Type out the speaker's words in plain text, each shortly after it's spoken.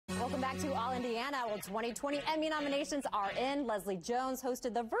Welcome back to All Indiana. Well, 2020 Emmy nominations are in. Leslie Jones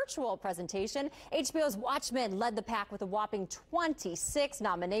hosted the virtual presentation. HBO's Watchmen led the pack with a whopping 26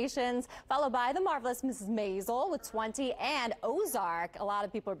 nominations, followed by The Marvelous Mrs. Maisel with 20, and Ozark, a lot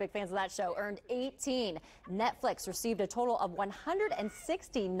of people are big fans of that show, earned 18. Netflix received a total of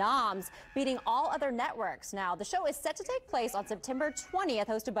 160 noms, beating all other networks. Now, the show is set to take place on September 20th,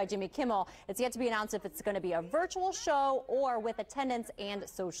 hosted by Jimmy Kimmel. It's yet to be announced if it's going to be a virtual show or with attendance and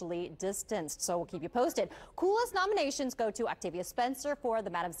socially distanced, so we'll keep you posted. Coolest nominations go to Octavia Spencer for the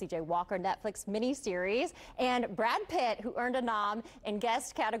Madam C.J. Walker Netflix miniseries, and Brad Pitt, who earned a nom in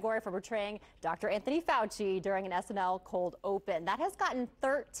guest category for portraying Dr. Anthony Fauci during an SNL cold open. That has gotten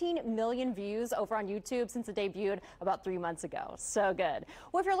 13 million views over on YouTube since it debuted about 3 months ago. So good.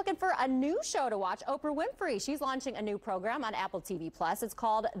 Well, if you're looking for a new show to watch, Oprah Winfrey, she's launching a new program on Apple TV+. It's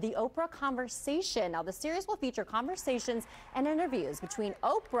called The Oprah Conversation. Now, the series will feature conversations and interviews between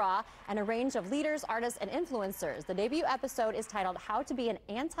Oprah and a range of leaders, artists, and influencers. The debut episode is titled How to Be an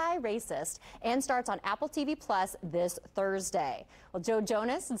Anti-Racist and starts on Apple TV Plus this Thursday. Well, Joe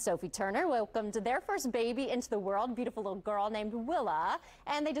Jonas and Sophie Turner welcomed their first baby into the world, beautiful little girl named Willa,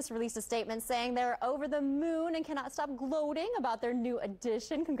 and they just released a statement saying they're over the moon and cannot stop gloating about their new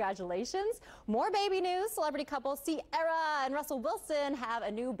addition. Congratulations. More baby news. Celebrity couple Ciara and Russell Wilson have a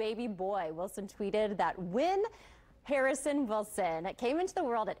new baby boy. Wilson tweeted that when Harrison Wilson came into the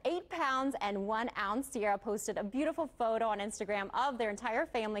world at 8 pounds and 1 ounce. Ciara posted a beautiful photo on Instagram of their entire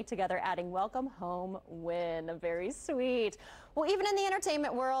family together, adding "Welcome home, Win." Very sweet. Well, even in the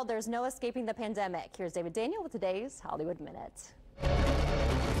entertainment world, there's no escaping the pandemic. Here's David Daniel with today's Hollywood Minute.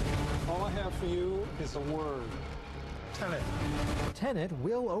 All I have for you is a word. Tenet. Tenet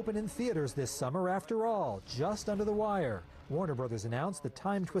will open in theaters this summer after all, just under the wire. Warner Brothers announced the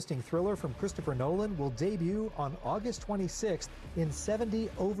time-twisting thriller from Christopher Nolan will debut on August 26th in 70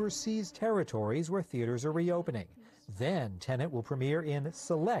 overseas territories where theaters are reopening. Then Tenet will premiere in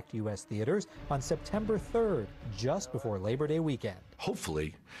select U.S. theaters on September 3rd, just before Labor Day weekend.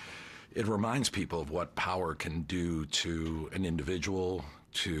 Hopefully, it reminds people of what power can do to an individual,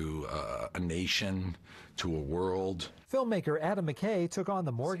 to a nation, to a world. Filmmaker Adam McKay took on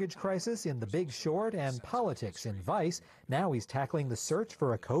the mortgage crisis in The Big Short and politics in Vice. Now he's tackling the search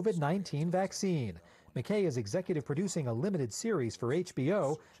for a COVID-19 vaccine. McKay is executive producing a limited series for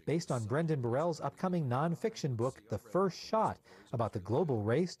HBO based on Brendan Burrell's upcoming nonfiction book, The First Shot, about the global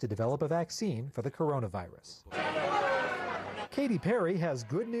race to develop a vaccine for the coronavirus. Katy Perry has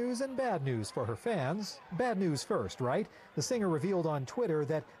good news and bad news for her fans. Bad news first, right? The singer revealed on Twitter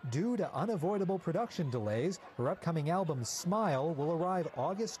that due to unavoidable production delays, her upcoming album Smile will arrive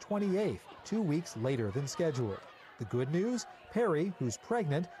August 28th, 2 weeks later than scheduled. The good news? Perry, who's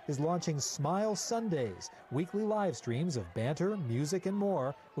pregnant, is launching Smile Sundays, weekly live streams of banter, music, and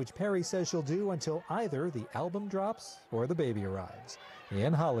more, which Perry says she'll do until either the album drops or the baby arrives.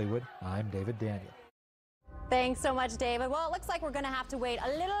 In Hollywood, I'm David Daniel. Thanks so much, David. Well, it looks like we're going to have to wait a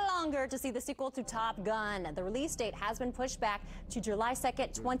little longer to see the sequel to Top Gun. The release date has been pushed back to July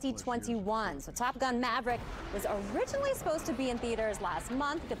 2nd, 2021. So Top Gun Maverick was originally supposed to be in theaters last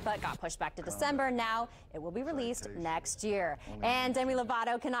month, but got pushed back to December. Now it will be released next year. And Demi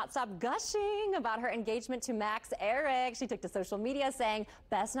Lovato cannot stop gushing about her engagement to Max Eric. She took to social media saying,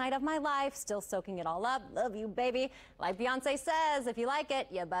 "Best night of my life, still soaking it all up. Love you, baby." Like Beyonce says, if you like it,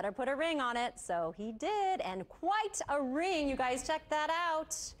 you better put a ring on it. So he did, and quite a ring. You guys check that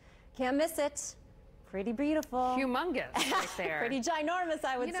out. Can't miss it. Pretty beautiful. Humongous right there. Pretty ginormous,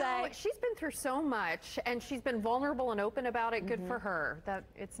 I would say. She's been through so much, and she's been vulnerable and open about it. Good for her. That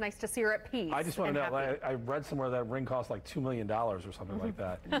it's nice to see her at peace. I just want to know, I read somewhere that ring cost like $2 million or something like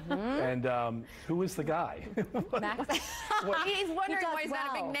that. And who is the guy? Max. He's wondering why he's not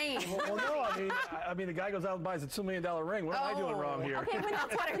a big name. Well, no, I mean, the guy goes out and buys a $2 million ring. What am I doing wrong here? Okay,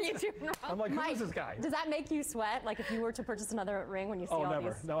 what are you doing wrong? I'm like, who is this guy? Does that make you sweat? Like if you were to purchase another ring when you see all never.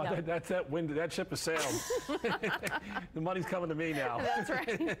 these? No, that ship has sailed. The money's coming to me now. That's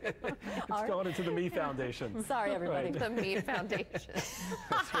right. It's going into the Me Foundation. Sorry, everybody. Right. The Me Foundation.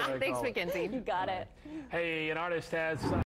 Thanks, Mackenzie. You got it. Hey, an artist has